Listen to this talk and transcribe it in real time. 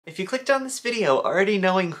If you clicked on this video already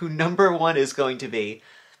knowing who number one is going to be,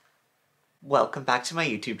 welcome back to my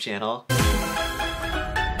YouTube channel.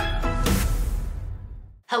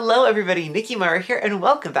 Hello everybody, Nicky Marra here, and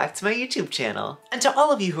welcome back to my YouTube channel. And to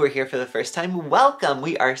all of you who are here for the first time, welcome!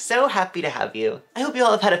 We are so happy to have you. I hope you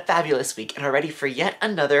all have had a fabulous week and are ready for yet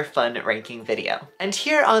another fun ranking video. And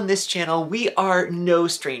here on this channel, we are no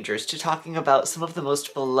strangers to talking about some of the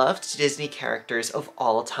most beloved Disney characters of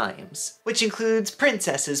all times, which includes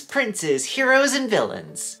princesses, princes, heroes, and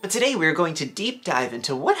villains. But today we're going to deep dive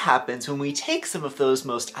into what happens when we take some of those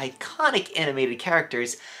most iconic animated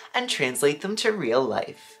characters and translate them to real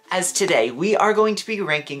life. As today, we are going to be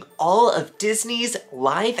ranking all of Disney's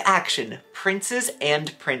live-action princes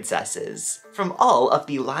and princesses from all of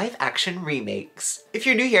the live-action remakes. If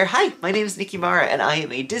you're new here, hi, my name is Nicky Marra and I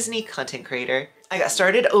am a Disney content creator. I got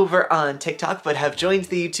started over on TikTok, but have joined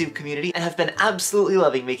the YouTube community and have been absolutely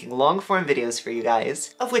loving making long-form videos for you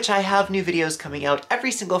guys, of which I have new videos coming out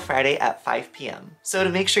every single Friday at 5 p.m. So to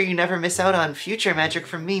make sure you never miss out on future magic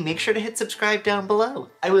from me, make sure to hit subscribe down below.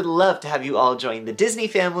 I would love to have you all join the Disney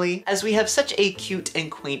family, as we have such a cute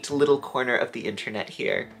and quaint little corner of the internet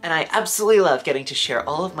here. And I absolutely love getting to share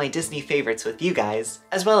all of my Disney favorites with you guys,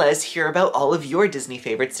 as well as hear about all of your Disney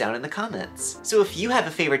favorites down in the comments. So if you have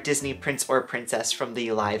a favorite Disney prince or princess from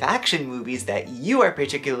the live-action movies that you are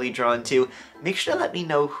particularly drawn to, make sure to let me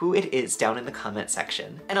know who it is down in the comment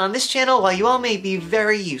section. And on this channel, while you all may be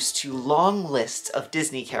very used to long lists of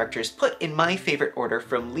Disney characters put in my favorite order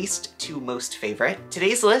from least to most favorite,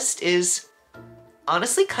 today's list is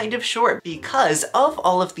honestly kind of short, because of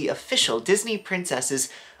all of the official Disney princesses,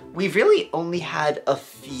 we've really only had a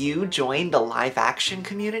few join the live-action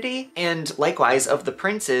community, and likewise of the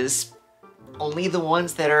princes, only the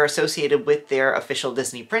ones that are associated with their official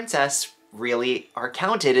Disney princess really are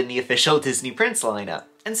counted in the official Disney Prince lineup.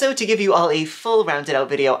 And so to give you all a full rounded out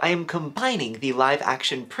video, I am combining the live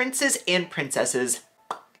action princes and princesses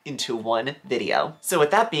into one video. So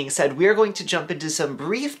with that being said, we are going to jump into some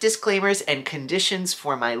brief disclaimers and conditions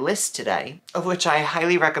for my list today, of which I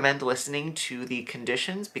highly recommend listening to the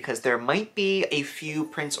conditions because there might be a few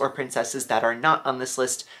prince or princesses that are not on this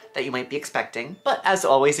list that you might be expecting. But as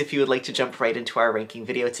always, if you would like to jump right into our ranking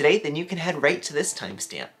video today, then you can head right to this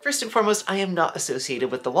timestamp. First and foremost, I am not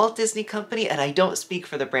associated with the Walt Disney Company, and I don't speak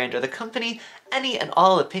for the brand or the company. Any and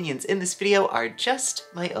all opinions in this video are just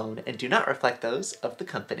my own and do not reflect those of the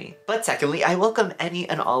company. But secondly, I welcome any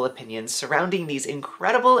and all opinions surrounding these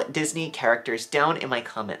incredible Disney characters down in my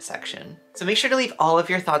comment section. So make sure to leave all of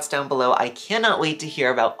your thoughts down below. I cannot wait to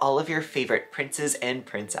hear about all of your favorite princes and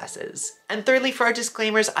princesses. And thirdly, for our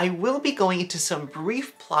disclaimers, I will be going into some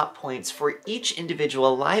brief plot points for each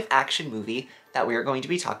individual live-action movie that we are going to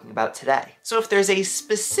be talking about today. So if there's a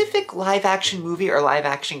specific live-action movie or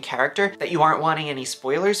live-action character that you aren't wanting any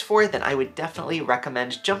spoilers for, then I would definitely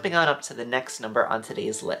recommend jumping on up to the next number on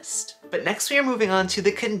today's list. But next we are moving on to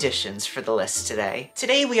the conditions for the list today.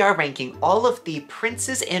 Today we are ranking all of the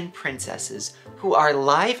princes and princesses who are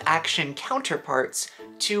live-action counterparts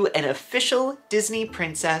to an official Disney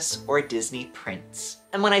princess or Disney prince.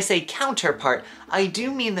 And when I say counterpart, I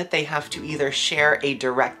do mean that they have to either share a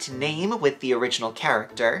direct name with the original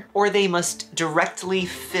character, or they must directly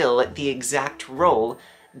fill the exact role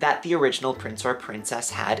that the original prince or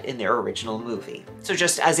princess had in their original movie. So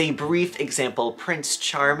just as a brief example, Prince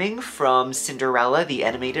Charming from Cinderella, the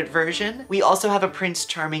animated version. We also have a Prince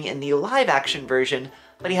Charming in the live-action version,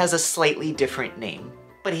 but he has a slightly different name,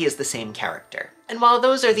 but he is the same character. And while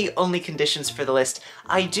those are the only conditions for the list,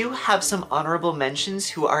 I do have some honorable mentions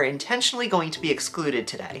who are intentionally going to be excluded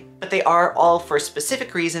today. But they are all for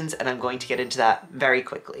specific reasons, and I'm going to get into that very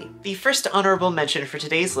quickly. The first honorable mention for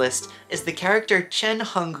today's list is the character Chen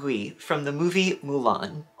Hongui from the movie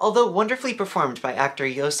Mulan. Although wonderfully performed by actor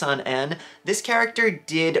Yo-san-en, this character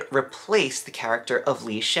did replace the character of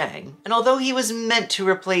Li Shang. And although he was meant to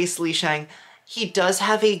replace Li Shang, he does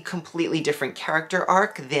have a completely different character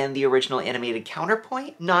arc than the original animated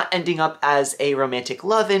counterpoint, not ending up as a romantic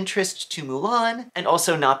love interest to Mulan, and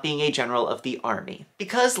also not being a general of the army.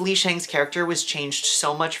 Because Li Shang's character was changed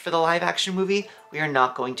so much for the live-action movie, we are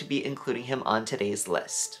not going to be including him on today's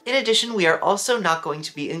list. In addition, we are also not going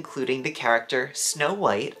to be including the character Snow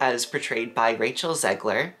White, as portrayed by Rachel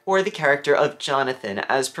Zegler, or the character of Jonathan,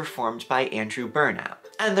 as performed by Andrew Burnap.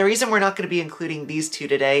 And the reason we're not going to be including these two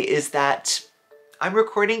today is that I'm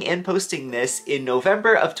recording and posting this in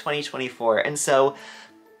November of 2024, and so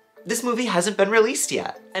This movie hasn't been released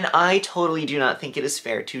yet, and I totally do not think it is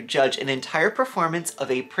fair to judge an entire performance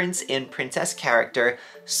of a prince and princess character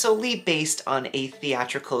solely based on a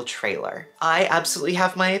theatrical trailer. I absolutely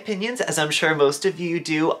have my opinions, as I'm sure most of you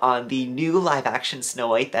do, on the new live-action Snow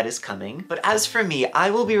White that is coming, but as for me,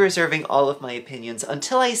 I will be reserving all of my opinions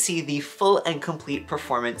until I see the full and complete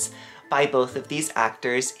performance by both of these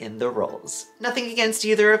actors in the roles. Nothing against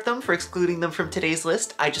either of them for excluding them from today's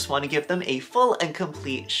list, I just want to give them a full and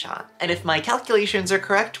complete shot. And if my calculations are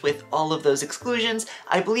correct with all of those exclusions,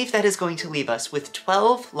 I believe that is going to leave us with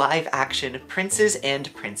 12 live-action princes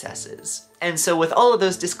and princesses. And so with all of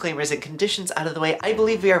those disclaimers and conditions out of the way, I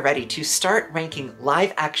believe we are ready to start ranking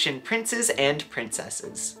live-action princes and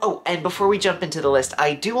princesses. Oh, and before we jump into the list,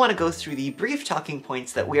 I do want to go through the brief talking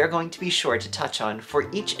points that we are going to be sure to touch on for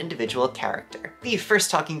each individual character. The first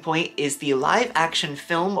talking point is the live-action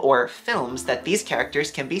film or films that these characters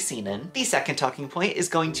can be seen in. The second talking point is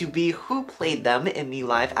going to be who played them in the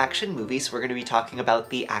live-action movies. We're going to be talking about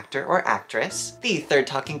the actor or actress. The third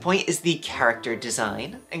talking point is the character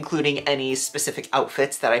design, including any specific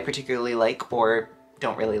outfits that I particularly like or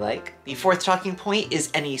don't really like. The fourth talking point is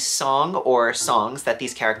any song or songs that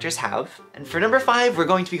these characters have. And for number 5, we're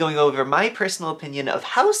going to be going over my personal opinion of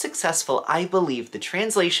how successful I believe the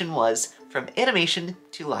translation was from animation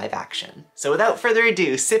to live action. So without further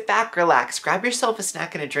ado, sit back, relax, grab yourself a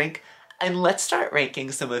snack and a drink, and let's start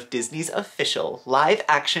ranking some of Disney's official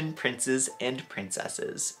live-action princes and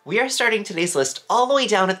princesses. We are starting today's list all the way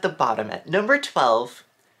down at the bottom at number 12,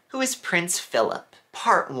 who is Prince Philip,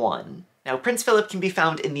 Part 1. Now, Prince Philip can be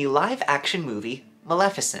found in the live-action movie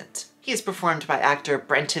Maleficent. He is performed by actor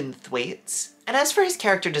Brenton Thwaites. And as for his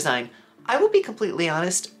character design, I will be completely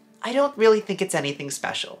honest, I don't really think it's anything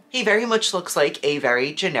special. He very much looks like a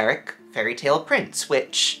very generic fairy tale prince,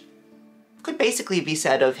 which could basically be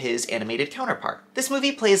said of his animated counterpart. This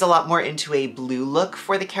movie plays a lot more into a blue look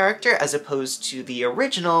for the character as opposed to the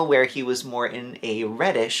original where he was more in a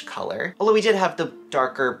reddish color, although we did have the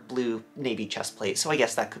darker blue navy chest plate, so I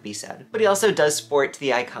guess that could be said. But he also does sport the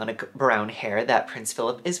iconic brown hair that Prince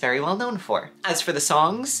Philip is very well known for. As for the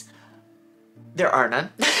songs, there are none.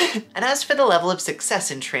 And as for the level of success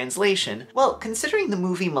in translation, well, considering the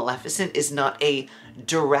movie Maleficent is not a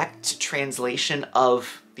direct translation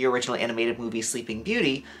of the original animated movie Sleeping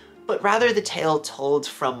Beauty, but rather the tale told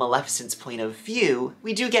from Maleficent's point of view,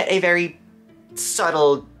 we do get a very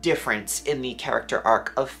subtle difference in the character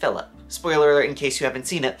arc of Philip. Spoiler alert in case you haven't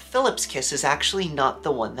seen it, Philip's kiss is actually not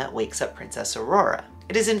the one that wakes up Princess Aurora.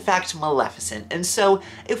 It is in fact Maleficent, and so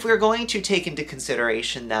if we're going to take into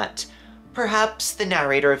consideration that perhaps the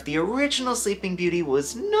narrator of the original Sleeping Beauty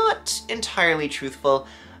was not entirely truthful,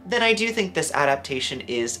 then I do think this adaptation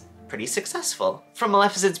is pretty successful. From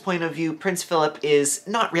Maleficent's point of view, Prince Philip is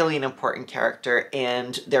not really an important character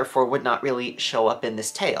and therefore would not really show up in this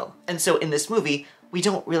tale. And so in this movie, we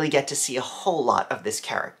don't really get to see a whole lot of this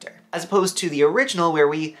character, as opposed to the original where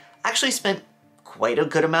we actually spent quite a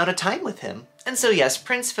good amount of time with him. And so yes,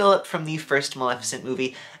 Prince Philip from the first Maleficent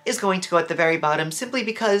movie is going to go at the very bottom simply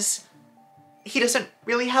because he doesn't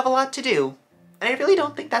really have a lot to do. And I really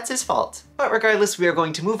don't think that's his fault. But regardless, we are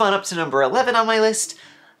going to move on up to number 11 on my list,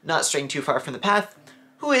 not straying too far from the path,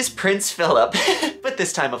 who is Prince Philip. But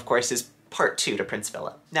this time, of course, is part 2 to Prince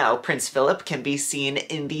Philip. Now, Prince Philip can be seen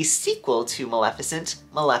in the sequel to Maleficent,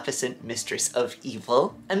 Maleficent, Mistress of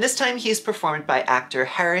Evil, and this time he's performed by actor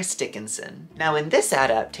Harris Dickinson. Now, in this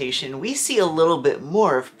adaptation, we see a little bit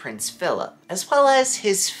more of Prince Philip, as well as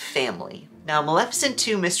his family. Now, Maleficent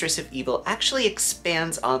 2 Mistress of Evil actually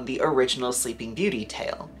expands on the original Sleeping Beauty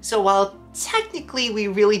tale. So while technically we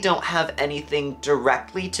really don't have anything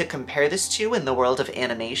directly to compare this to in the world of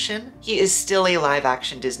animation, he is still a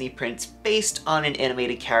live-action Disney prince based on an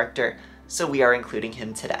animated character, so we are including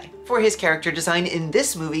him today. For his character design in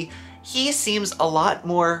this movie, he seems a lot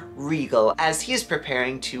more regal as he is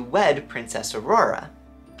preparing to wed Princess Aurora.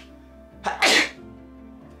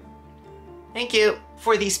 Thank you.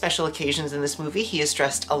 For the special occasions in this movie, he is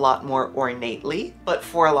dressed a lot more ornately, but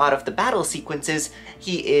for a lot of the battle sequences,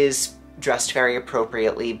 he is dressed very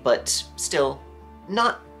appropriately, but still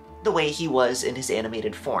not the way he was in his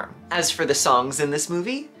animated form. As for the songs in this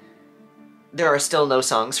movie, there are still no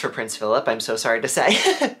songs for Prince Philip, I'm so sorry to say.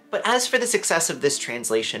 But as for the success of this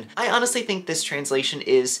translation, I honestly think this translation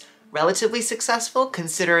is relatively successful,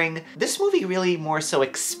 considering this movie really more so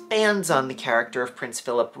expands on the character of Prince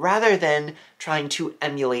Philip rather than trying to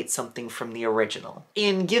emulate something from the original.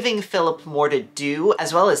 In giving Philip more to do,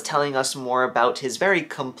 as well as telling us more about his very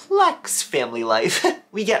complex family life,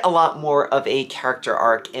 we get a lot more of a character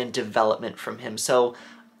arc and development from him. So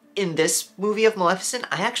in this movie of Maleficent,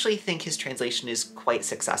 I actually think his translation is quite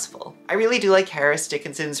successful. I really do like Harris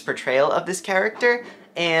Dickinson's portrayal of this character,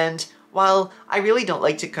 and while I really don't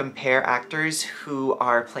like to compare actors who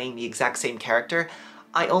are playing the exact same character,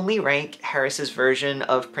 I only rank Harris's version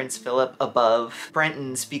of Prince Philip above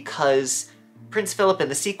Brenton's because Prince Philip in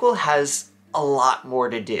the sequel has a lot more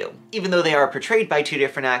to do. Even though they are portrayed by two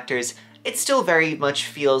different actors, it still very much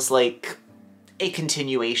feels like a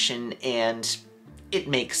continuation, and it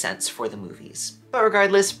makes sense for the movies. But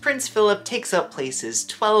regardless, Prince Philip takes up places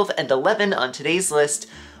 12 and 11 on today's list,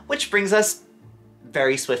 which brings us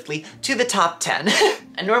very swiftly to the top 10.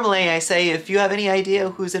 And normally I say if you have any idea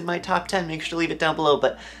who's in my top 10, make sure to leave it down below,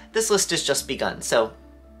 but this list has just begun, so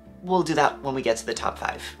we'll do that when we get to the top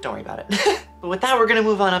 5. Don't worry about it. But with that, we're gonna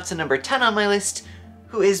move on up to number 10 on my list,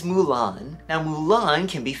 who is Mulan. Now, Mulan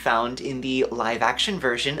can be found in the live-action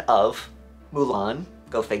version of Mulan,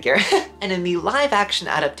 go figure. And in the live-action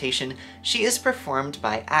adaptation, she is performed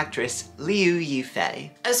by actress Liu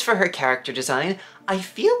Yifei. As for her character design, I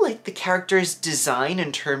feel like the character's design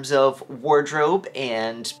in terms of wardrobe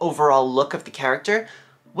and overall look of the character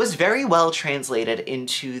was very well translated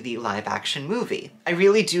into the live-action movie. I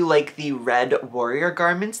really do like the red warrior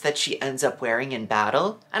garments that she ends up wearing in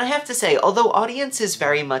battle. And I have to say, although audiences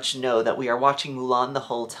very much know that we are watching Mulan the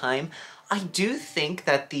whole time, I do think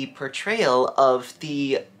that the portrayal of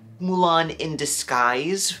the Mulan in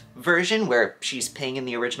disguise version, where she's paying in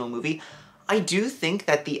the original movie, I do think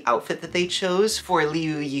that the outfit that they chose for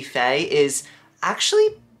Liu Yifei is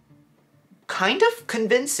actually kind of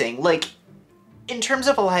convincing. Like, in terms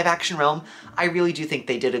of a live-action realm, I really do think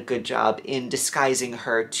they did a good job in disguising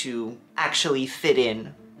her to actually fit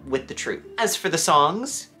in with the troupe. As for the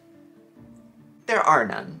songs, there are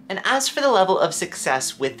none. And as for the level of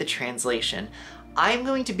success with the translation, I'm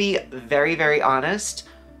going to be very, very honest.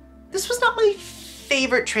 This was not my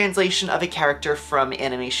favorite translation of a character from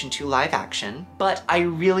animation to live action, but I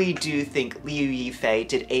really do think Liu Yifei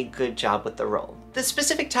did a good job with the role. The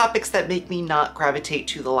specific topics that make me not gravitate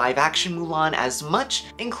to the live-action Mulan as much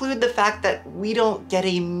include the fact that we don't get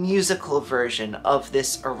a musical version of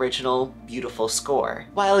this original beautiful score.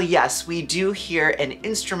 While yes, we do hear an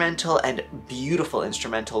instrumental and beautiful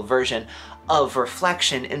instrumental version of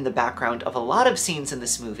Reflection in the background of a lot of scenes in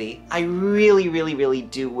this movie, I really, really, really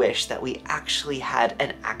do wish that we actually had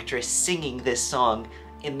an actress singing this song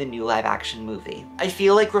in the new live-action movie. I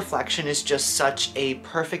feel like Reflection is just such a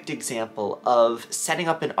perfect example of setting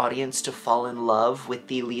up an audience to fall in love with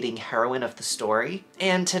the leading heroine of the story,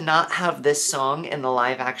 and to not have this song in the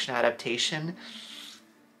live-action adaptation,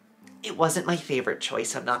 it wasn't my favorite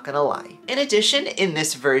choice, I'm not gonna lie. In addition, in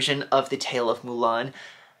this version of The Tale of Mulan,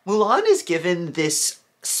 Mulan is given this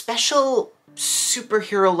special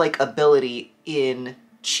superhero-like ability in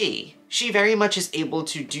Chi. She very much is able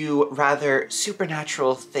to do rather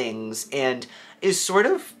supernatural things and is sort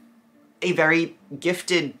of a very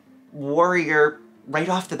gifted warrior right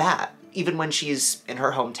off the bat, even when she's in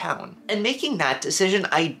her hometown. And making that decision,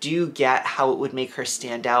 I do get how it would make her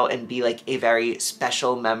stand out and be like a very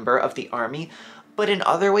special member of the army, but in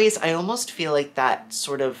other ways, I almost feel like that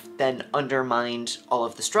sort of then undermined all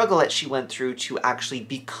of the struggle that she went through to actually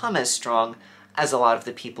become as strong as a lot of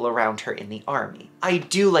the people around her in the army. I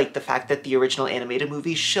do like the fact that the original animated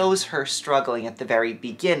movie shows her struggling at the very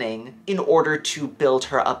beginning in order to build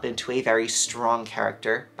her up into a very strong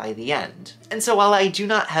character by the end. And so while I do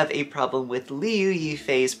not have a problem with Liu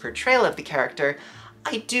Yifei's portrayal of the character,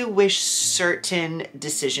 I do wish certain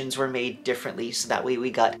decisions were made differently so that way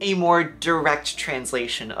we got a more direct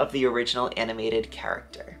translation of the original animated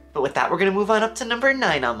character. But with that, we're gonna move on up to number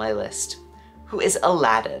 9 on my list, who is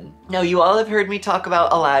Aladdin. Now, you all have heard me talk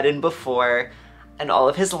about Aladdin before and all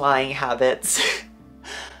of his lying habits,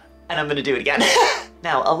 and I'm gonna do it again.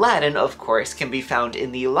 Now, Aladdin, of course, can be found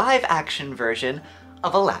in the live-action version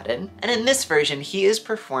of Aladdin, and in this version, he is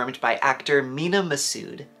performed by actor Mina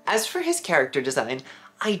Massoud. As for his character design,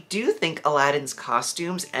 I do think Aladdin's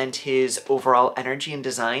costumes and his overall energy and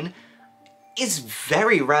design is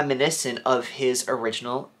very reminiscent of his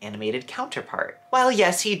original animated counterpart. While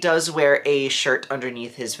yes, he does wear a shirt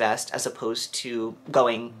underneath his vest as opposed to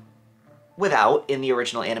going without in the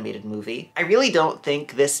original animated movie, I really don't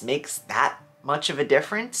think this makes that much of a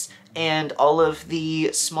difference, and all of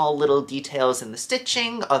the small little details in the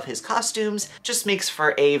stitching of his costumes just makes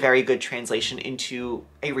for a very good translation into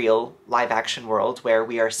a real live-action world where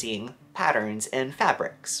we are seeing patterns and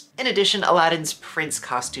fabrics. In addition, Aladdin's prince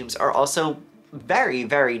costumes are also very,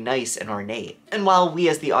 very nice and ornate. And while we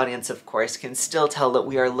as the audience, of course, can still tell that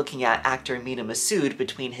we are looking at actor Mina Massoud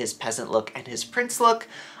between his peasant look and his prince look,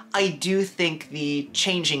 I do think the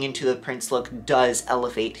changing into the prince look does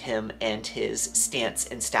elevate him and his stance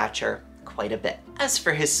and stature quite a bit. As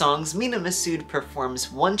for his songs, Mina Massoud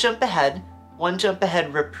performs One Jump Ahead, One Jump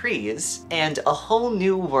Ahead Reprise, and A Whole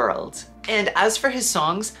New World. And as for his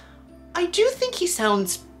songs, I do think he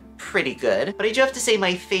sounds pretty good, but I do have to say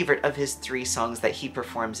my favorite of his 3 songs that he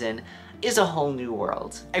performs in is A Whole New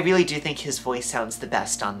World. I really do think his voice sounds the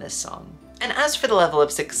best on this song. And as for the level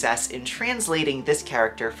of success in translating this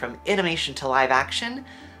character from animation to live action,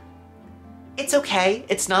 it's okay.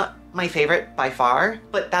 It's not my favorite by far,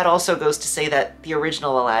 but that also goes to say that the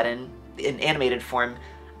original Aladdin in animated form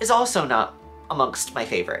is also not amongst my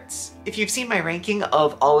favorites. If you've seen my ranking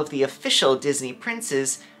of all of the official Disney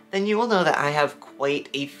princes, then you will know that I have quite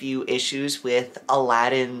a few issues with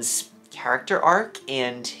Aladdin's character arc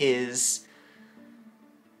and his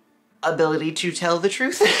ability to tell the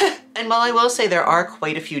truth. And while I will say there are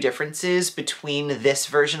quite a few differences between this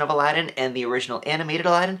version of Aladdin and the original animated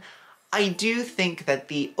Aladdin, I do think that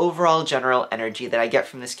the overall general energy that I get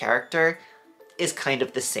from this character is kind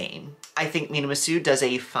of the same. I think Mina Massoud does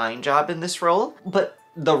a fine job in this role, but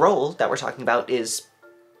the role that we're talking about is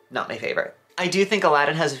not my favorite. I do think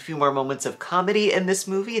Aladdin has a few more moments of comedy in this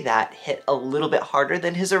movie that hit a little bit harder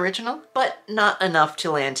than his original, but not enough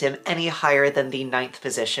to land him any higher than the 9th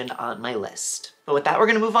position on my list. But with that, we're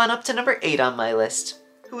gonna move on up to number 8 on my list,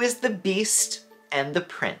 who is the Beast and the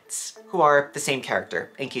Prince, who are the same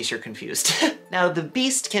character, in case you're confused. Now, the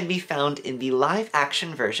Beast can be found in the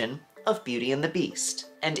live-action version of Beauty and the Beast.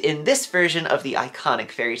 And in this version of the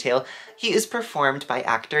iconic fairy tale, he is performed by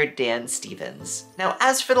actor Dan Stevens. Now,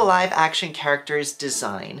 as for the live-action character's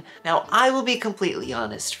design, now I will be completely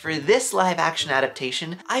honest, for this live-action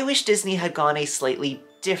adaptation, I wish Disney had gone a slightly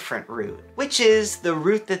different route, which is the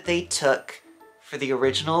route that they took for the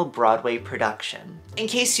original Broadway production. In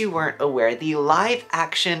case you weren't aware, the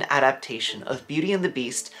live-action adaptation of Beauty and the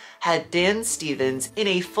Beast had Dan Stevens in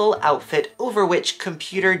a full outfit over which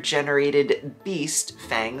computer-generated Beast,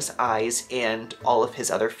 fangs, eyes, and all of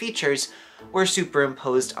his other features were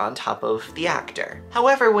superimposed on top of the actor.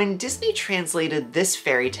 However, when Disney translated this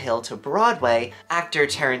fairy tale to Broadway, actor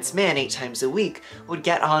Terrence Mann 8 times a week would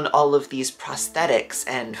get on all of these prosthetics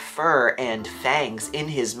and fur and fangs in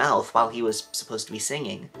his mouth while he was supposed to be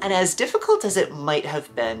singing. And as difficult as it might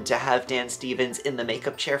have been to have Dan Stevens in the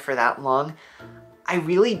makeup chair for that long, I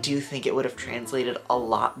really do think it would have translated a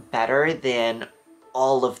lot better than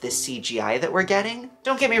all of the CGI that we're getting.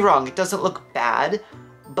 Don't get me wrong, it doesn't look bad,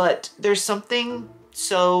 but there's something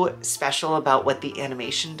so special about what the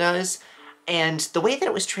animation does, and the way that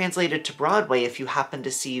it was translated to Broadway, if you happen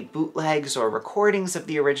to see bootlegs or recordings of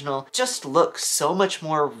the original, just looks so much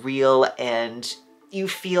more real, and you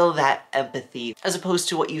feel that empathy as opposed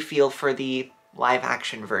to what you feel for the live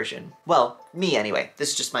action version. Well, me anyway,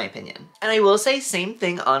 this is just my opinion. And I will say same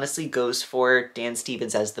thing honestly goes for Dan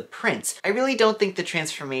Stevens as the Prince. I really don't think the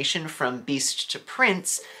transformation from Beast to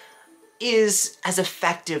Prince is as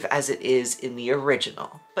effective as it is in the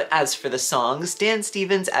original. But as for the songs, Dan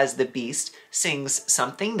Stevens as the Beast sings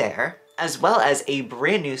Something There, as well as a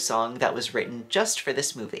brand new song that was written just for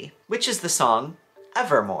this movie, which is the song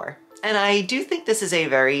Evermore. And I do think this is a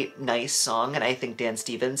very nice song, and I think Dan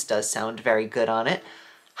Stevens does sound very good on it.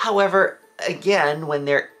 However, again, when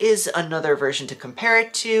there is another version to compare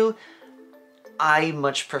it to, I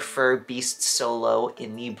much prefer Beast's solo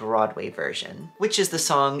in the Broadway version, which is the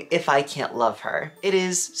song If I Can't Love Her. It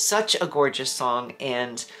is such a gorgeous song,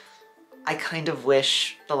 and I kind of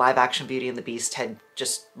wish the live-action Beauty and the Beast had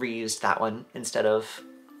just reused that one instead of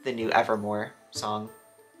the new Evermore song.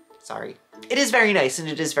 Sorry. It is very nice and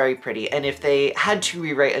it is very pretty, and if they had to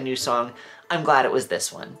rewrite a new song, I'm glad it was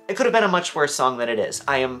this one. It could have been a much worse song than it is.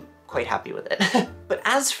 I am quite happy with it. But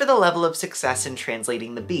as for the level of success in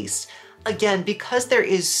translating the Beast, again, because there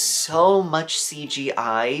is so much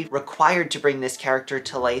CGI required to bring this character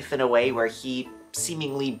to life in a way where he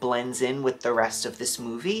seemingly blends in with the rest of this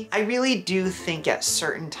movie, I really do think at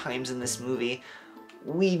certain times in this movie,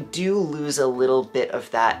 we do lose a little bit of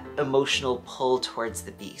that emotional pull towards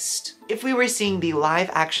the Beast. If we were seeing the live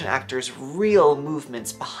action actors' real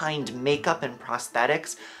movements behind makeup and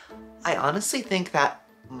prosthetics, I honestly think that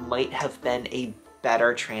might have been a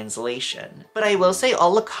better translation. But I will say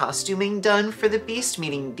all the costuming done for the Beast,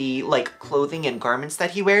 meaning the clothing and garments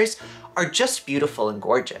that he wears, are just beautiful and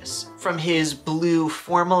gorgeous. From his blue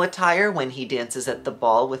formal attire when he dances at the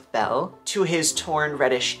ball with Belle, to his torn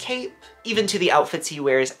reddish cape, even to the outfits he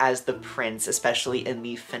wears as the Prince, especially in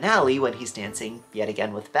the finale when he's dancing yet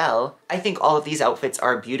again with Belle. I think all of these outfits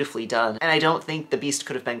are beautifully done, and I don't think the Beast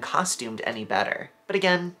could have been costumed any better. But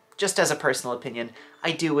again, just as a personal opinion,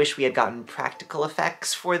 I do wish we had gotten practical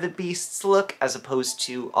effects for the Beast's look as opposed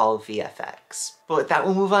to all VFX. But with that,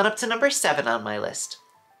 we'll move on up to number 7 on my list.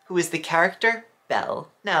 Who is the character?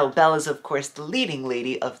 Belle. Now, Belle is of course the leading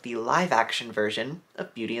lady of the live-action version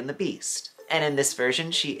of Beauty and the Beast. And in this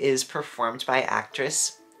version, she is performed by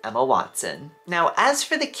actress Emma Watson. Now, as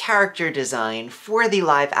for the character design for the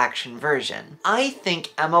live-action version, I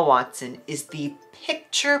think Emma Watson is the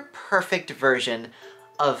picture-perfect version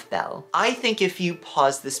of Belle. I think if you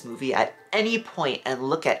pause this movie at any point and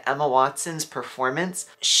look at Emma Watson's performance,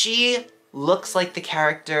 she looks like the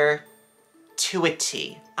character to a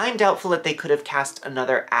T. I'm doubtful that they could have cast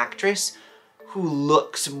another actress who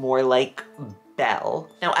looks more like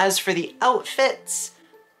Belle. Now, as for the outfits,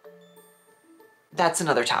 that's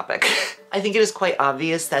another topic. I think it is quite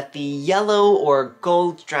obvious that the yellow or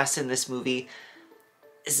gold dress in this movie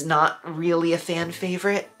is not really a fan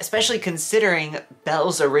favorite, especially considering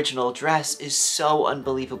Belle's original dress is so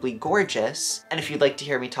unbelievably gorgeous. And if you'd like to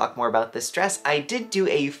hear me talk more about this dress, I did do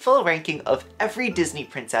a full ranking of every Disney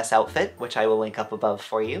princess outfit, which I will link up above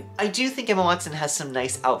for you. I do think Emma Watson has some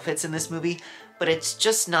nice outfits in this movie, but it's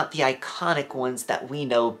just not the iconic ones that we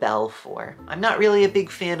know Belle for. I'm not really a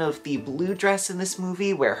big fan of the blue dress in this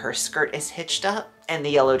movie where her skirt is hitched up, and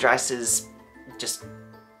the yellow dress is just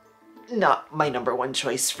not my number one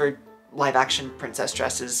choice for live-action princess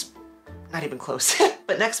dresses. Not even close.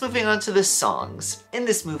 But next, moving on to the songs. In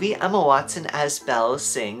this movie, Emma Watson as Belle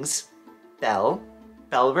sings Belle,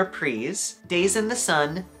 Belle Reprise, Days in the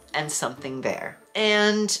Sun, and Something There.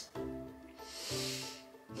 And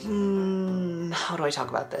how do I talk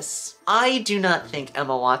about this? I do not think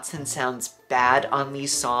Emma Watson sounds bad on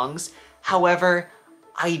these songs. However,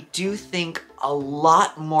 I do think a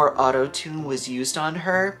lot more auto-tune was used on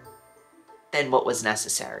her than what was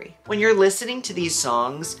necessary. When you're listening to these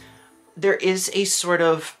songs, there is a sort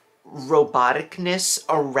of roboticness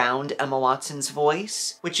around Emma Watson's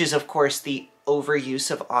voice, which is of course the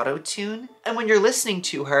overuse of auto-tune. And when you're listening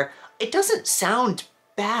to her, it doesn't sound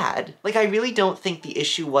bad. Like, I really don't think the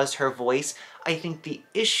issue was her voice. I think the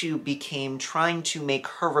issue became trying to make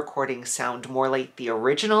her recording sound more like the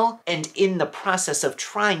original, and in the process of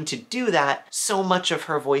trying to do that, so much of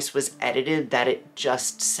her voice was edited that it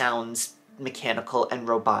just sounds mechanical and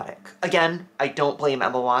robotic. Again, I don't blame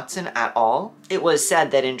Emma Watson at all. It was said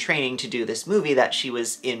that in training to do this movie that she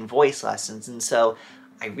was in voice lessons, and so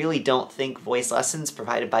I really don't think voice lessons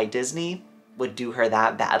provided by Disney would do her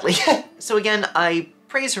that badly. So again, I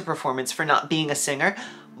praise her performance for not being a singer,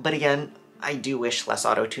 but again, I do wish less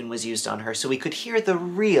auto-tune was used on her so we could hear the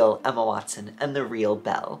real Emma Watson and the real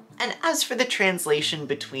Belle. And as for the translation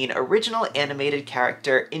between original animated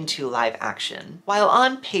character into live action, while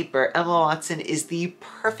on paper Emma Watson is the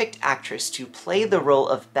perfect actress to play the role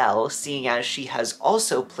of Belle, seeing as she has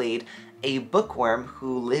also played a bookworm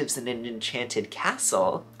who lives in an enchanted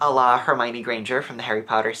castle, a la Hermione Granger from the Harry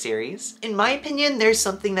Potter series. In my opinion, there's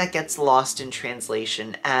something that gets lost in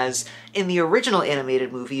translation, as in the original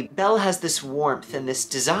animated movie, Belle has this warmth and this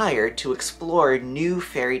desire to explore new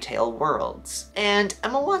fairy tale worlds. And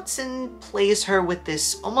Emma Watson plays her with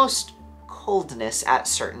this almost coldness at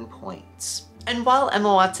certain points. And while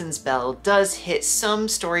Emma Watson's Belle does hit some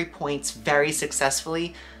story points very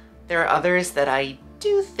successfully, there are others that I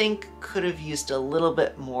do think could have used a little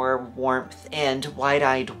bit more warmth and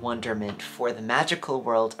wide-eyed wonderment for the magical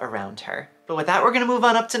world around her. But with that, we're gonna move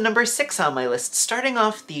on up to number 6 on my list, starting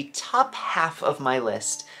off the top half of my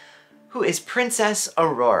list, who is Princess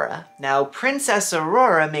Aurora. Now, Princess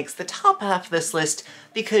Aurora makes the top half of this list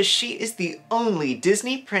because she is the only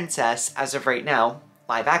Disney princess, as of right now,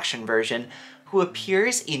 live-action version, who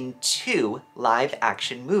appears in 2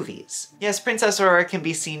 live-action movies. Yes, Princess Aurora can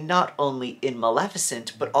be seen not only in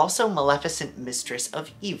Maleficent, but also Maleficent Mistress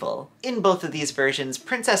of Evil. In both of these versions,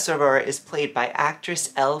 Princess Aurora is played by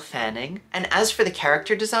actress Elle Fanning, and as for the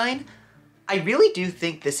character design, I really do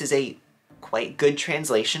think this is a quite good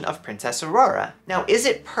translation of Princess Aurora. Now, is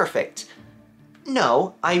it perfect?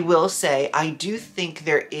 No, I will say I do think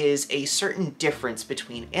there is a certain difference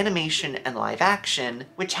between animation and live action,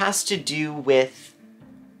 which has to do with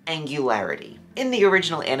angularity. In the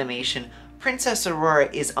original animation, Princess Aurora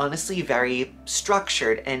is honestly very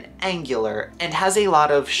structured and angular and has a lot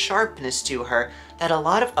of sharpness to her that a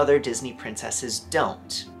lot of other Disney princesses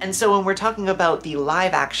don't. And so when we're talking about the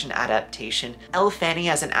live action adaptation, Elle Fanning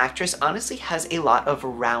as an actress honestly has a lot of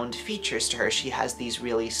round features to her. She has these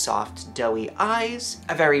really soft, doughy eyes,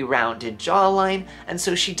 a very rounded jawline, and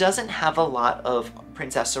so she doesn't have a lot of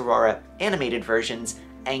Princess Aurora animated versions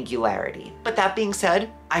angularity. But that being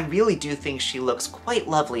said, I really do think she looks quite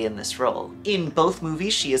lovely in this role. In both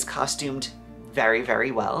movies, she is costumed very,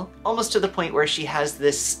 very well, almost to the point where she has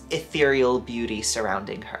this ethereal beauty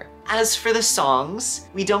surrounding her. As for the songs,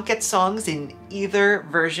 we don't get songs in either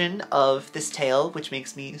version of this tale, which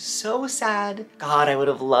makes me so sad. God, I would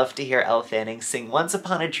have loved to hear Elle Fanning sing Once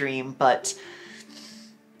Upon a Dream, but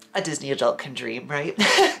a Disney adult can dream, right?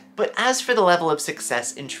 But as for the level of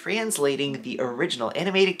success in translating the original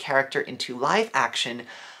animated character into live action,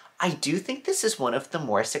 I do think this is one of the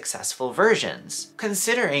more successful versions.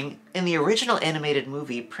 Considering in the original animated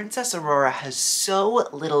movie, Princess Aurora has so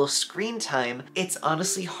little screen time, it's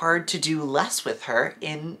honestly hard to do less with her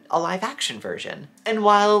in a live action version. And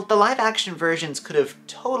while the live action versions could have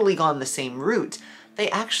totally gone the same route,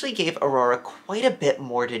 they actually gave Aurora quite a bit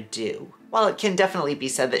more to do. While it can definitely be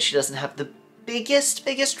said that she doesn't have the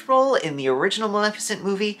biggest role in the original Maleficent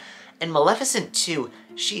movie, in Maleficent 2,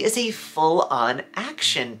 she is a full-on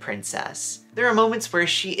action princess. There are moments where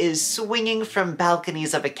she is swinging from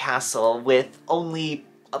balconies of a castle with only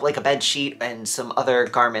like a bed sheet and some other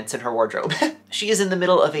garments in her wardrobe. She is in the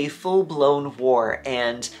middle of a full-blown war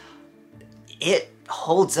and it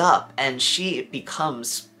holds up and she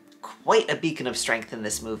becomes quite a beacon of strength in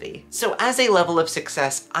this movie. So as a level of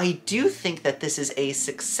success, I do think that this is a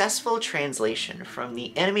successful translation from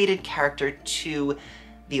the animated character to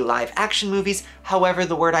the live action movies. However,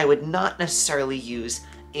 the word I would not necessarily use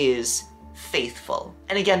is faithful.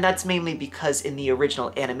 And again, that's mainly because in the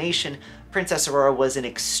original animation, Princess Aurora was an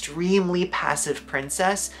extremely passive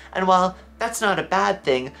princess, and while that's not a bad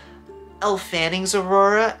thing, Elle Fanning's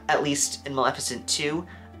Aurora, at least in Maleficent 2,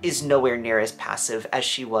 is nowhere near as passive as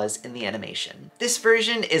she was in the animation. This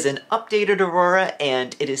version is an updated Aurora,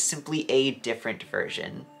 and it is simply a different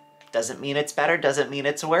version. Doesn't mean it's better, doesn't mean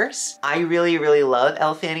it's worse. I really, really love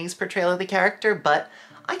Elle Fanning's portrayal of the character, but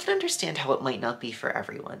I can understand how it might not be for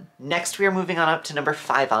everyone. Next, we are moving on up to number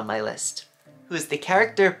 5 on my list, who is the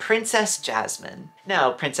character Princess Jasmine.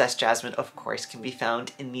 Now, Princess Jasmine, of course, can be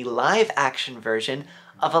found in the live-action version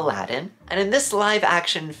of Aladdin, and in this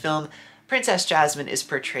live-action film, Princess Jasmine is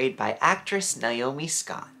portrayed by actress Naomi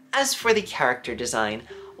Scott. As for the character design,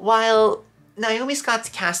 while Naomi Scott's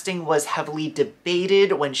casting was heavily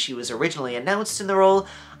debated when she was originally announced in the role,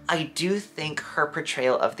 I do think her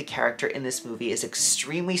portrayal of the character in this movie is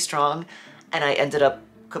extremely strong, and I ended up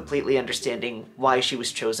completely understanding why she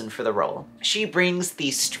was chosen for the role. She brings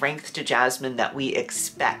the strength to Jasmine that we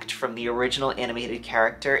expect from the original animated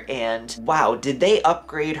character, and wow, did they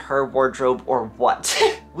upgrade her wardrobe or what?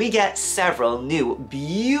 We get several new,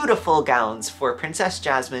 beautiful gowns for Princess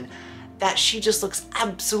Jasmine that she just looks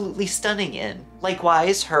absolutely stunning in.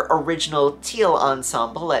 Likewise, her original teal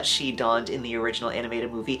ensemble that she donned in the original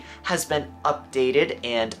animated movie has been updated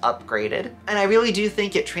and upgraded, and I really do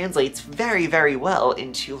think it translates very, very well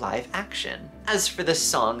into live action. As for the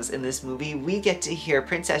songs in this movie, we get to hear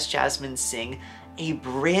Princess Jasmine sing a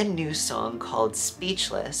brand new song called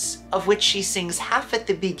Speechless, of which she sings half at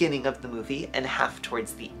the beginning of the movie and half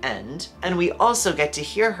towards the end. And we also get to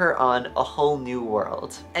hear her on A Whole New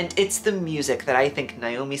World. And it's the music that I think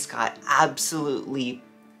Naomi Scott absolutely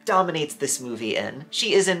dominates this movie in.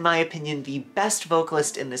 She is, in my opinion, the best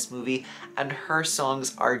vocalist in this movie, and her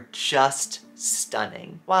songs are just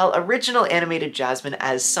stunning. While original animated Jasmine,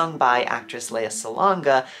 as sung by actress Lea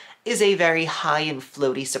Salonga, is a very high and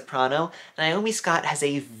floaty soprano, Naomi Scott has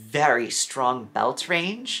a very strong belt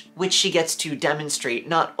range, which she gets to demonstrate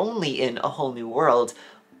not only in A Whole New World,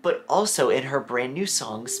 but also in her brand new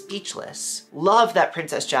song, Speechless. Love that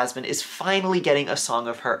Princess Jasmine is finally getting a song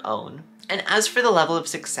of her own. And as for the level of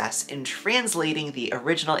success in translating the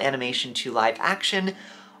original animation to live action,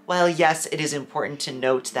 while yes, it is important to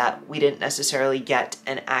note that we didn't necessarily get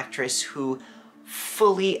an actress who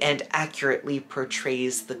fully and accurately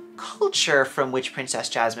portrays the culture from which Princess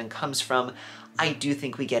Jasmine comes from, I do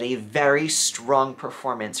think we get a very strong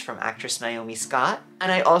performance from actress Naomi Scott.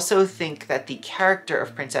 And I also think that the character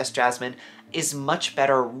of Princess Jasmine is much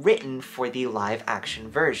better written for the live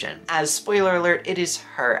action version. As spoiler alert, it is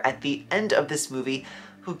her at the end of this movie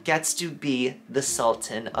who gets to be the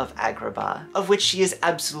Sultan of Agrabah, of which she is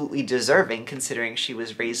absolutely deserving considering she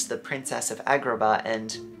was raised the Princess of Agrabah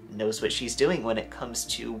and knows what she's doing when it comes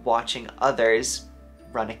to watching others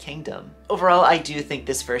run a kingdom. Overall, I do think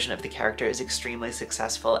this version of the character is extremely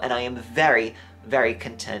successful, and I am very, very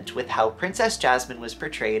content with how Princess Jasmine was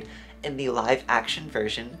portrayed in the live-action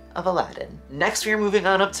version of Aladdin. Next, we are moving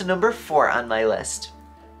on up to number 4 on my list,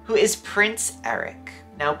 who is Prince Eric.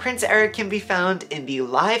 Now, Prince Eric can be found in the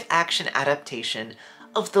live-action adaptation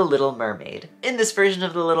of The Little Mermaid. In this version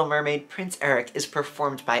of The Little Mermaid, Prince Eric is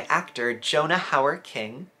performed by actor Jonah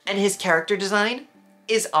Hauer-King, and his character design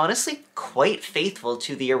is honestly quite faithful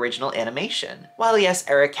to the original animation. While yes,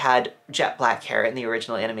 Eric had jet black hair in the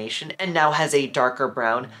original animation and now has a darker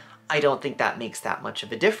brown, I don't think that makes that much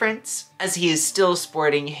of a difference, as he is still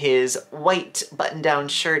sporting his white button-down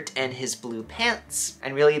shirt and his blue pants,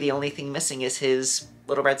 and really the only thing missing is his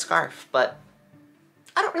little red scarf, but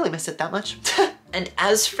I don't really miss it that much. And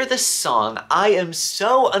as for the song, I am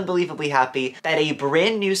so unbelievably happy that a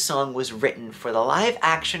brand new song was written for the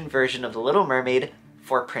live-action version of The Little Mermaid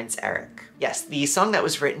for Prince Eric. Yes, the song that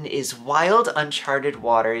was written is Wild Uncharted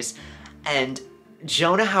Waters, and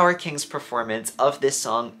Jonah Hauer-King's performance of this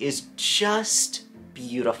song is just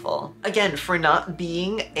beautiful. Again, for not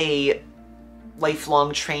being a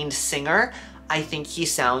lifelong trained singer, I think he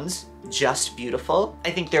sounds just beautiful.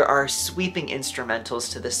 I think there are sweeping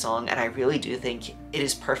instrumentals to this song, and I really do think it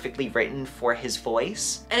is perfectly written for his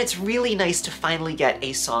voice. And it's really nice to finally get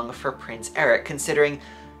a song for Prince Eric, considering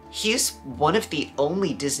he's one of the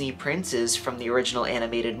only Disney princes from the original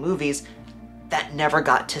animated movies that never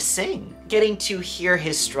got to sing. Getting to hear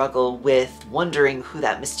his struggle with wondering who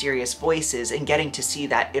that mysterious voice is and getting to see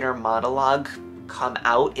that inner monologue come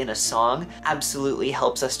out in a song absolutely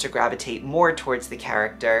helps us to gravitate more towards the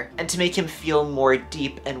character and to make him feel more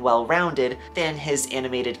deep and well-rounded than his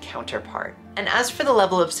animated counterpart. And as for the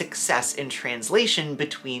level of success in translation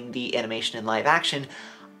between the animation and live action,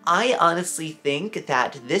 I honestly think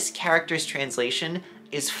that this character's translation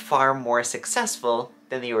is far more successful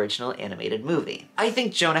than the original animated movie. I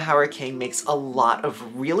think Jonah Hauer-King makes a lot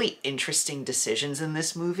of really interesting decisions in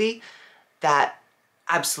this movie that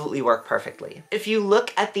absolutely work perfectly. If you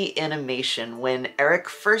look at the animation, when Eric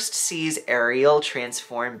first sees Ariel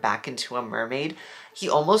transform back into a mermaid, he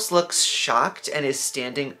almost looks shocked and is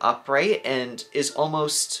standing upright and is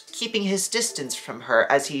almost keeping his distance from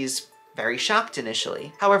her as he's very shocked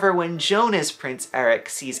initially. However, when Jonah's Prince Eric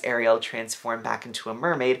sees Ariel transform back into a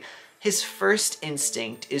mermaid, his first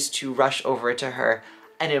instinct is to rush over to her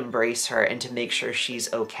and embrace her and to make sure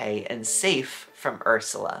she's okay and safe from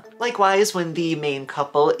Ursula. Likewise, when the main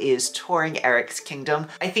couple is touring Eric's kingdom,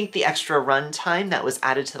 I think the extra run time that was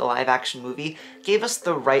added to the live-action movie gave us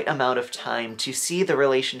the right amount of time to see the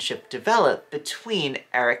relationship develop between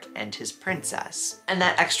Eric and his princess. And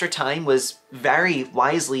that extra time was very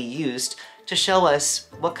wisely used to show us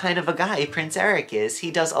what kind of a guy Prince Eric is.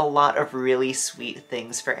 He does a lot of really sweet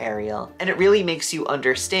things for Ariel, and it really makes you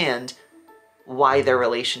understand why their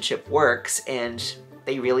relationship works, and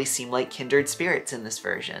they really seem like kindred spirits in this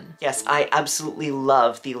version. Yes, I absolutely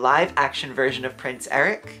love the live-action version of Prince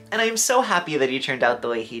Eric, and I am so happy that he turned out the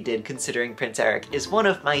way he did, considering Prince Eric is one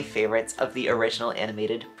of my favorites of the original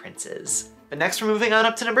animated princes. But next we're moving on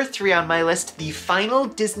up to number 3 on my list, the final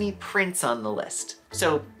Disney prince on the list.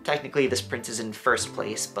 So technically this prince is in first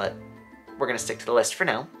place, but we're gonna stick to the list for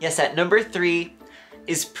now. Yes, at number 3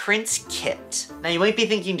 is Prince Kit. Now you might be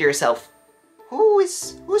thinking to yourself,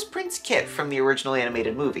 who's Prince Kit from the original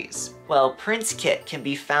animated movies? Well, Prince Kit can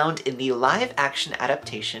be found in the live-action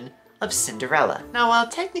adaptation of Cinderella. Now, while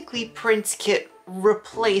technically Prince Kit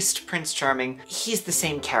replaced Prince Charming, he's the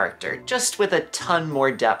same character, just with a ton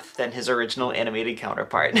more depth than his original animated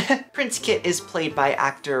counterpart. Prince Kit is played by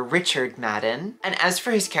actor Richard Madden, and as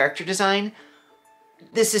for his character design,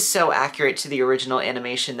 this is so accurate to the original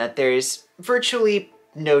animation that there's virtually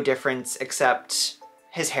no difference, except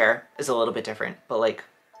his hair is a little bit different, but like,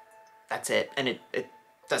 that's it, and it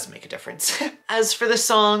doesn't make a difference. As for the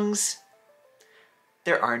songs,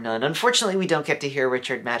 there are none. Unfortunately, we don't get to hear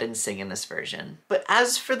Richard Madden sing in this version. But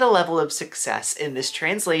as for the level of success in this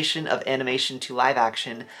translation of animation to live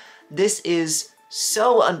action, this is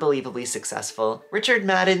so unbelievably successful. Richard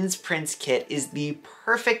Madden's Prince Kit is the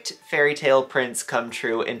perfect fairy tale prince come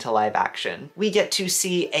true into live action. We get to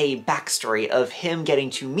see a backstory of him getting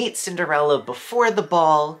to meet Cinderella before the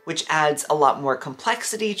ball, which adds a lot more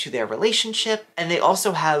complexity to their relationship, and they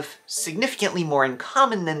also have significantly more in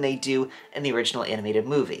common than they do in the original animated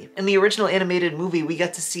movie. In the original animated movie, we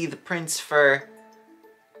get to see the prince for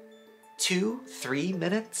 2-3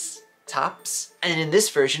 minutes? Tops. And in this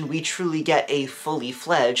version, we truly get a fully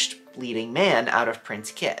fledged leading man out of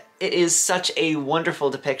Prince Kit. It is such a wonderful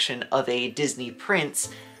depiction of a Disney prince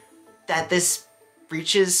that this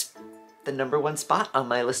reaches the #1 spot on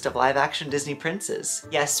my list of live-action Disney princes.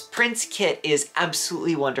 Yes, Prince Kit is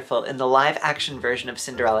absolutely wonderful in the live-action version of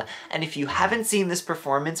Cinderella, and if you haven't seen this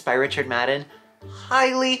performance by Richard Madden,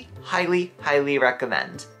 highly, highly, highly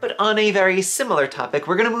recommend. But on a very similar topic,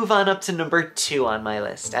 we're gonna move on up to number 2 on my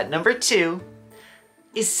list. At number 2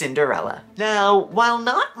 is Cinderella. Now, while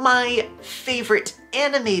not my favorite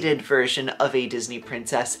animated version of a Disney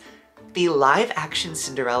princess, the live-action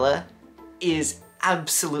Cinderella is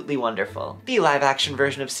absolutely wonderful. The live action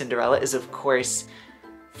version of Cinderella is of course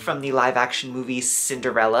from the live action movie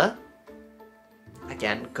Cinderella.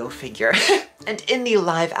 Again, go figure. And in the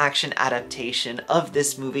live action adaptation of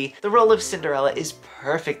this movie, the role of Cinderella is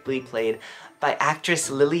perfectly played by actress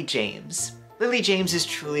Lily James. Lily James is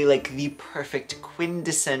truly like the perfect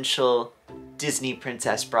quintessential Disney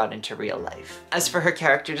princess brought into real life. As for her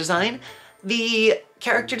character design, the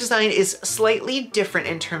character design is slightly different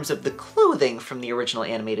in terms of the clothing from the original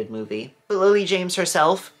animated movie, but Lily James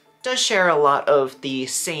herself does share a lot of the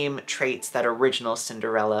same traits that original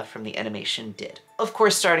Cinderella from the animation did. Of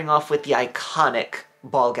course, starting off with the iconic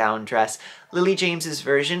ball gown dress, Lily James's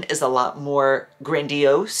version is a lot more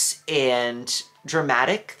grandiose and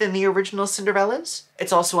dramatic than the original Cinderella's.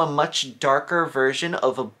 It's also a much darker version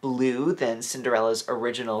of a blue than Cinderella's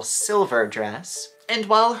original silver dress. And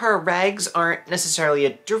while her rags aren't necessarily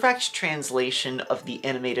a direct translation of the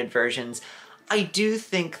animated versions, I do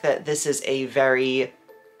think that this is a very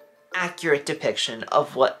accurate depiction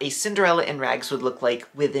of what a Cinderella in rags would look like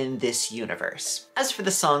within this universe. As for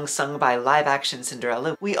the song sung by live-action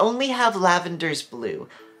Cinderella, we only have Lavender's Blue,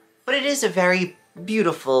 but it is a very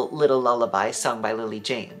beautiful little lullaby sung by Lily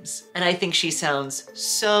James. And I think she sounds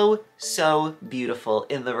so, so beautiful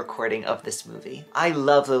in the recording of this movie. I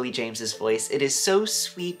love Lily James's voice. It is so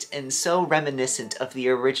sweet and so reminiscent of the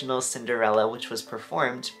original Cinderella, which was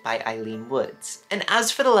performed by Eileen Woods. And as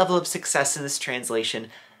for the level of success in this translation,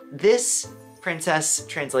 this princess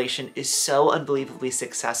translation is so unbelievably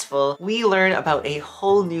successful. We learn about a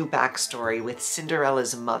whole new backstory with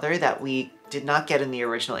Cinderella's mother that we did not get in the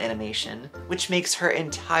original animation, which makes her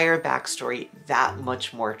entire backstory that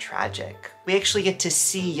much more tragic. We actually get to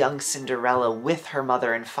see young Cinderella with her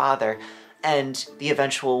mother and father, and the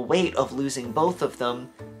eventual weight of losing both of them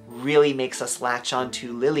really makes us latch on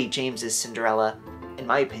to Lily James's Cinderella, in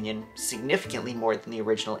my opinion, significantly more than the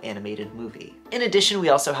original animated movie. In addition, we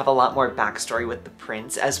also have a lot more backstory with the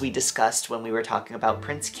prince, as we discussed when we were talking about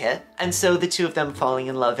Prince Kit, and so the two of them falling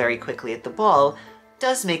in love very quickly at the ball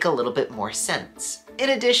does make a little bit more sense. In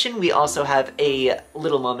addition, we also have a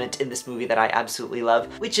little moment in this movie that I absolutely love,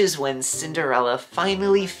 which is when Cinderella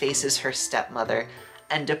finally faces her stepmother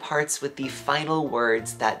and departs with the final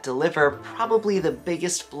words that deliver probably the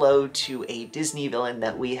biggest blow to a Disney villain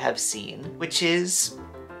that we have seen, which is,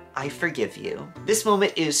 "I forgive you." This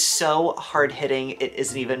moment is so hard-hitting, it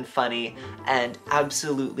isn't even funny, and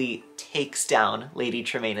absolutely takes down Lady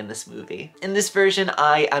Tremaine in this movie. In this version,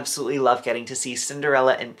 I absolutely love getting to see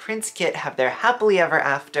Cinderella and Prince Kit have their happily ever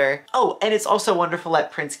after. Oh, and it's also wonderful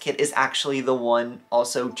that Prince Kit is actually the one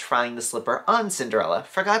also trying the slipper on Cinderella.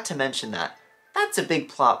 Forgot to mention that. That's a big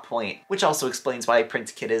plot point, which also explains why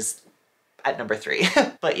Prince Kit is at number 3.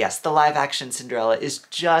 But yes, the live action Cinderella is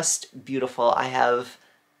just beautiful. I have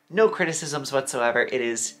no criticisms whatsoever. It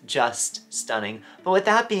is just stunning. But with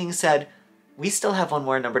that being said, we still have one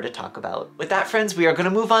more number to talk about. With that, friends, we are going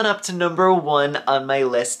to move on up to number 1 on my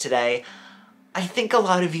list today. I think a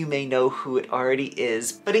lot of you may know who it already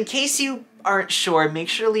is, but in case you aren't sure, make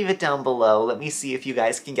sure to leave it down below. Let me see if you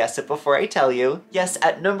guys can guess it before I tell you. Yes,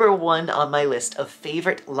 at number 1 on my list of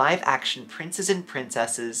favorite live-action princes and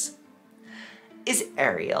princesses is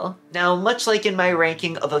Ariel. Now, much like in my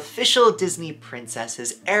ranking of official Disney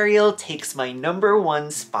princesses, Ariel takes my number 1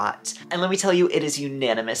 spot. And let me tell you, it is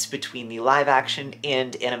unanimous between the live action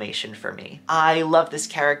and animation for me. I love this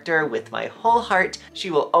character with my whole heart. She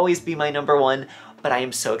will always be my number 1, but I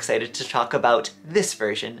am so excited to talk about this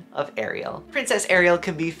version of Ariel. Princess Ariel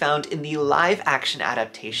can be found in the live action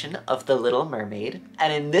adaptation of The Little Mermaid.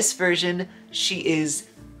 And in this version, she is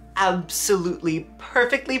absolutely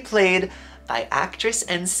perfectly played by actress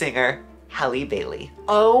and singer Halle Bailey.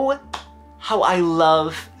 Oh, how I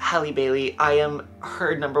love Halle Bailey. I am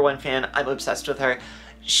her number 1 fan. I'm obsessed with her.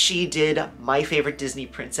 She did my favorite Disney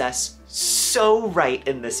princess so right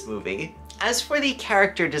in this movie. As for the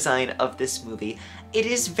character design of this movie, it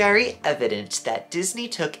is very evident that Disney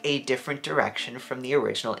took a different direction from the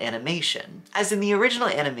original animation. As in the original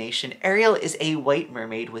animation, Ariel is a white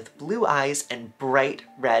mermaid with blue eyes and bright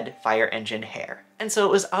red fire engine hair. And so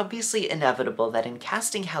it was obviously inevitable that in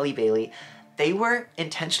casting Halle Bailey, they were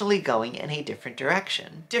intentionally going in a different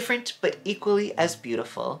direction. Different, but equally as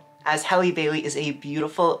beautiful, as Halle Bailey is a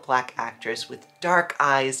beautiful black actress with dark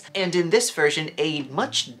eyes, and in this version, a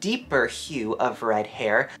much deeper hue of red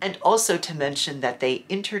hair, and also to mention that they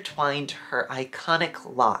intertwined her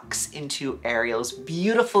iconic locks into Ariel's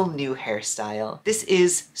beautiful new hairstyle. This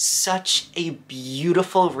is such a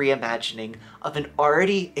beautiful reimagining of an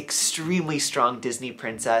already extremely strong Disney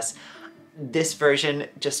princess. This version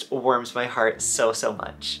just warms my heart so, so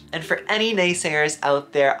much. And for any naysayers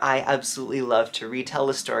out there, I absolutely love to retell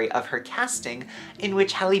the story of her casting, in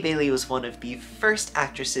which Halle Bailey was one of the first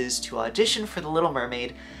actresses to audition for The Little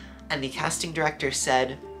Mermaid, and the casting director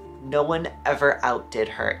said no one ever outdid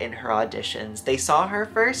her in her auditions. They saw her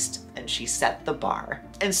first, and she set the bar.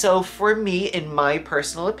 And so for me, in my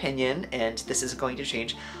personal opinion, and this is going to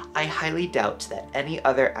change, I highly doubt that any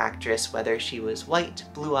other actress, whether she was white,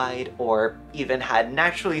 blue-eyed, or even had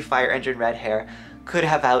naturally fire engine red hair, could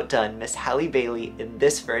have outdone Miss Halle Bailey in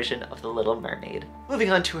this version of The Little Mermaid.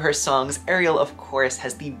 Moving on to her songs, Ariel of course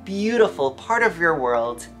has the beautiful Part of Your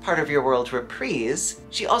World reprise.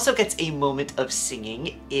 She also gets a moment of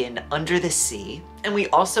singing in Under the Sea, and we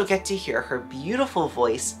also get to hear her beautiful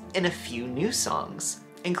voice in a few new songs,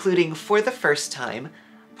 including For the First Time,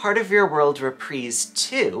 Part of Your World Reprise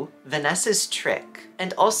 2, Vanessa's Trick,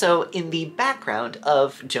 and also in the background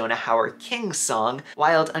of Jonah Howard King's song,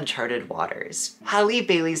 Wild Uncharted Waters. Halle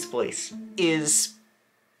Bailey's voice is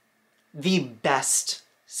the best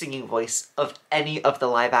singing voice of any of the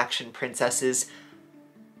live-action princesses.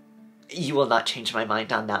 You will not change my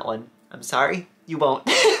mind on that one. I'm sorry, you won't.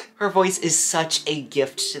 Her voice is such a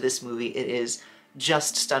gift to this movie. It is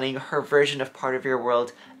just stunning. Her version of Part of Your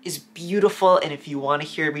World is beautiful, and if you want to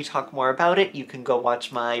hear me talk more about it, you can go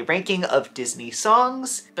watch my ranking of Disney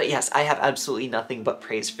songs. But yes, I have absolutely nothing but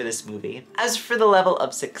praise for this movie. As for the level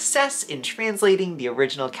of success in translating the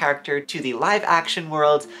original character to the live-action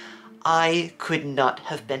world, I could not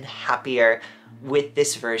have been happier with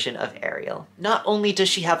this version of Ariel. Not only does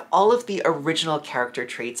she have all of the original character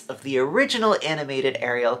traits of the original animated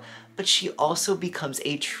Ariel, but she also becomes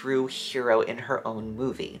a true hero in her own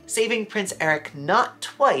movie, saving Prince Eric not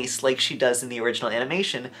twice like she does in the original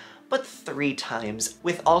animation, but 3 times,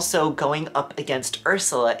 with also going up against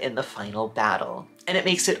Ursula in the final battle. And it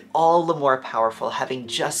makes it all the more powerful, having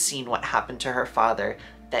just seen what happened to her father,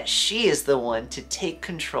 that she is the one to take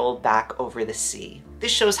control back over the sea.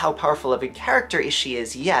 This shows how powerful of a character she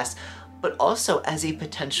is, yes, but also as a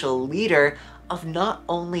potential leader of not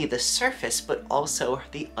only the surface, but also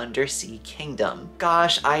the undersea kingdom.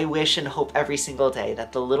 Gosh, I wish and hope every single day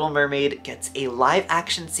that The Little Mermaid gets a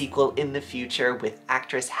live-action sequel in the future with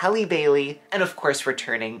actress Halle Bailey, and of course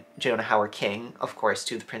returning Jonah Howard King, of course,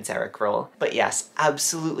 to the Prince Eric role. But yes,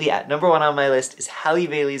 absolutely at number 1 on my list is Halle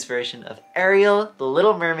Bailey's version of Ariel, The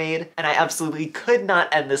Little Mermaid, and I absolutely could not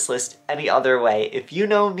end this list any other way. If you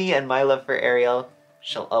know me and my love for Ariel,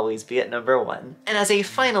 she'll always be at number 1. And as a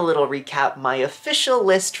final little recap, my official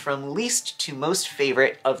list from least to most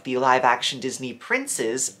favorite of the live-action Disney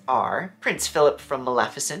princes are Prince Philip from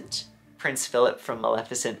Maleficent, Prince Philip from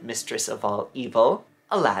Maleficent, Mistress of All Evil,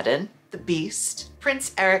 Aladdin, the Beast,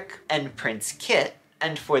 Prince Eric, and Prince Kit.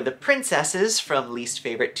 And for the princesses from least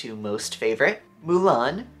favorite to most favorite,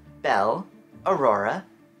 Mulan, Belle, Aurora,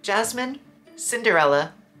 Jasmine,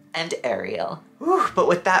 Cinderella, and Ariel. Whew, but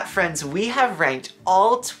with that, friends, we have ranked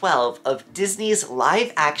all 12 of Disney's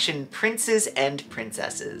live-action princes and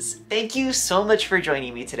princesses. Thank you so much for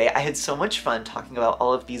joining me today. I had so much fun talking about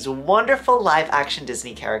all of these wonderful live-action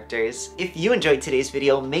Disney characters. If you enjoyed today's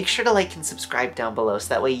video, make sure to like and subscribe down below so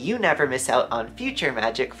that way you never miss out on future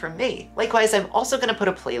magic from me. Likewise, I'm also going to put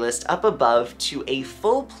a playlist up above to a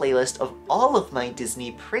full playlist of all of my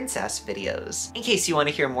Disney princess videos, in case you want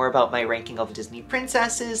to hear more about my ranking of Disney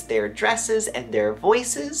princesses, their dresses, and their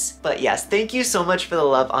voices. But yes, thank you so much for the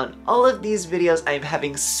love on all of these videos. I'm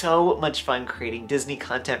having so much fun creating Disney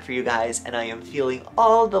content for you guys, and I am feeling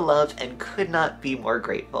all the love and could not be more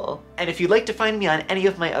grateful. And if you'd like to find me on any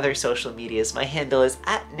of my other social medias, my handle is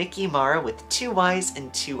 @Nicky Marra with 2 Y's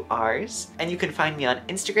and 2 R's. And you can find me on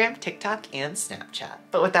Instagram, TikTok, and Snapchat.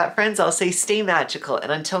 But with that, friends, I'll say stay magical, and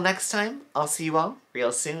until next time, I'll see you all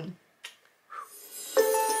real soon.